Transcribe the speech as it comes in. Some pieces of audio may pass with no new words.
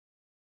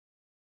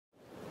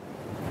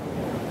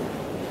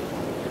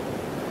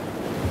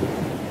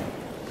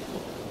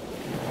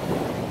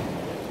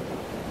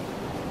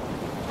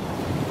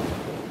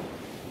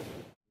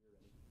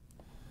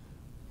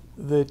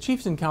The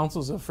chiefs and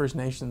councils of First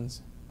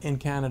Nations in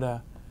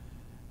Canada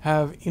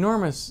have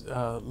enormous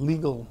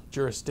legal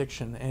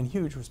jurisdiction and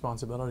huge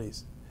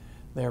responsibilities.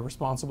 They are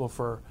responsible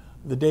for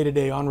the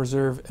day-to-day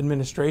on-reserve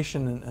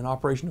administration and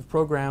operation of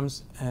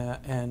programs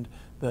and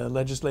the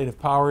legislative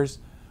powers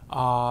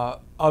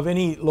of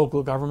any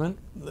local government,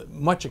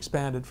 much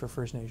expanded for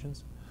First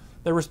Nations.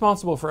 They're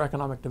responsible for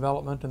economic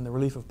development and the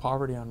relief of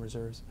poverty on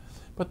reserves.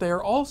 But they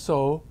are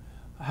also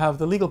have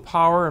the legal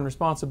power and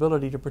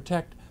responsibility to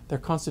protect their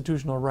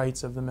constitutional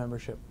rights of the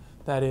membership.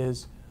 That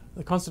is,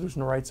 the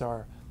constitutional rights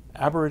are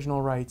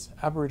Aboriginal rights,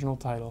 Aboriginal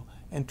title,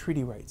 and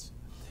treaty rights.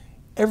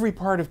 Every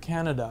part of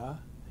Canada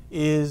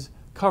is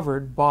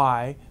covered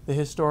by the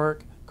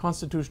historic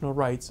constitutional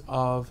rights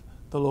of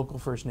the local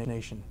First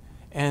Nation.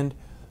 And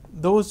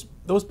those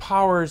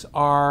powers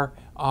are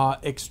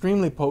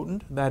extremely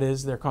potent. That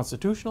is, they're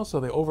constitutional, so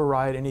they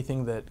override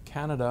anything that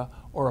Canada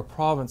or a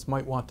province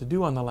might want to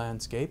do on the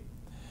landscape.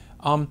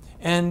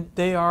 And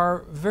they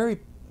are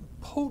very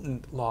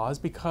potent laws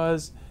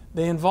because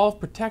they involve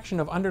protection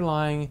of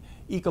underlying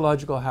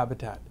ecological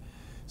habitat.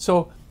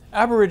 So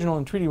Aboriginal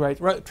and treaty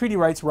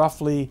rights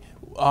roughly,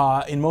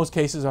 in most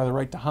cases, are the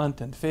right to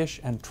hunt and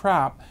fish and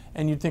trap.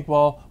 And you'd think,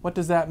 well, what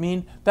does that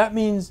mean? That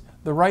means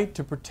the right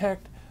to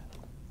protect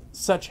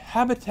such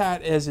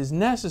habitat as is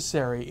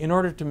necessary in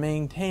order to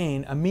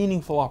maintain a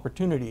meaningful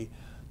opportunity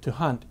to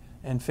hunt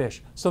and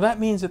fish. So that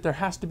means that there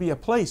has to be a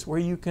place where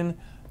you can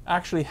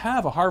actually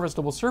have a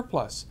harvestable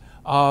surplus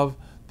of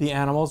the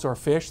animals or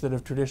fish that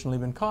have traditionally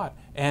been caught.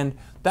 And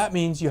that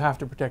means you have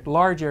to protect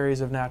large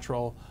areas of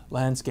natural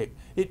landscape.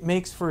 It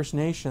makes First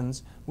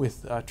Nations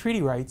with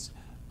treaty rights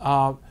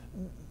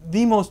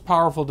the most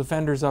powerful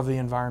defenders of the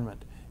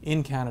environment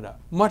in Canada,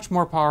 much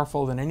more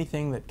powerful than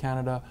anything that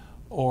Canada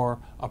or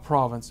a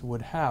province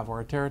would have, or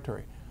a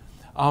territory.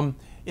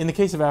 In the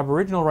case of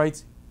Aboriginal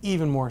rights,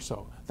 even more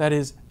so. That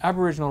is,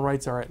 Aboriginal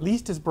rights are at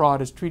least as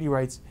broad as treaty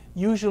rights.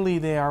 Usually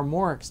they are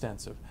more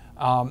extensive.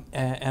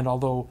 And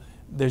although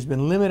there's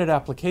been limited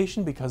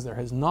application because there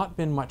has not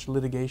been much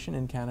litigation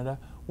in Canada,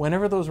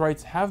 whenever those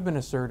rights have been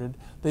asserted,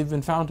 they've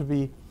been found to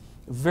be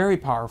very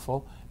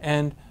powerful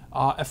and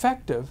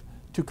effective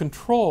to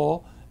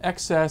control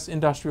excess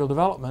industrial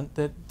development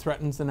that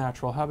threatens the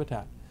natural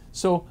habitat.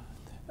 So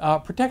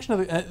protection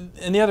of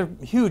and the other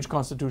huge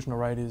constitutional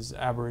right is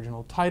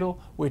Aboriginal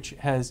title, which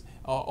has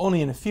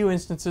only in a few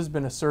instances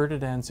been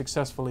asserted and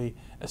successfully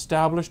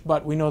established,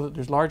 but we know that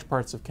there's large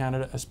parts of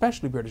Canada,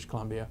 especially British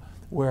Columbia,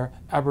 where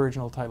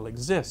Aboriginal title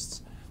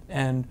exists,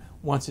 and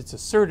once it's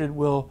asserted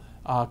will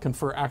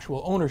confer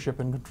actual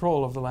ownership and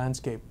control of the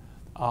landscape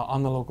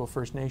on the local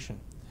First Nation.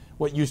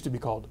 What used to be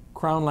called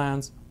Crown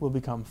lands will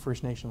become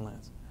First Nation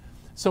lands.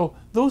 So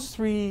those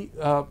three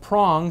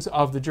prongs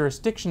of the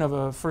jurisdiction of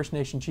a First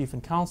Nation chief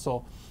and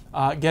council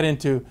get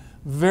into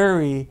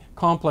very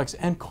complex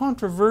and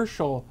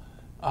controversial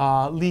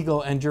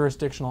legal and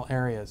jurisdictional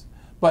areas.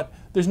 But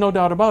there's no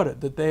doubt about it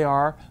that they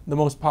are the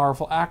most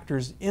powerful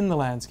actors in the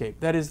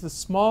landscape. That is, the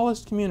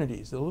smallest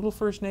communities, the little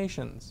First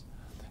Nations,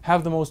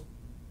 have the most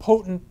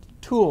potent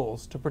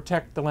tools to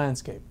protect the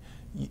landscape,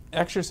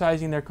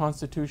 exercising their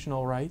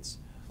constitutional rights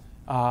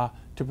to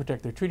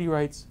protect their treaty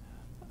rights,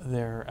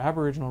 their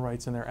Aboriginal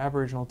rights, and their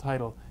Aboriginal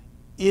title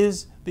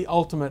is the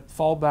ultimate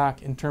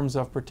fallback in terms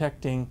of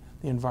protecting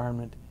the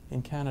environment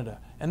in Canada.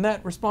 And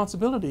that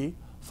responsibility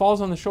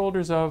falls on the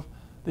shoulders of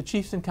the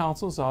chiefs and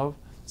councils of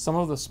some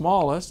of the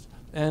smallest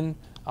and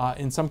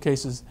in some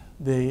cases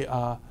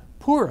the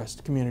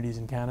poorest communities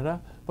in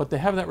Canada, but they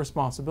have that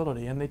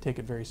responsibility and they take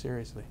it very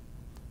seriously.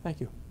 Thank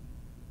you.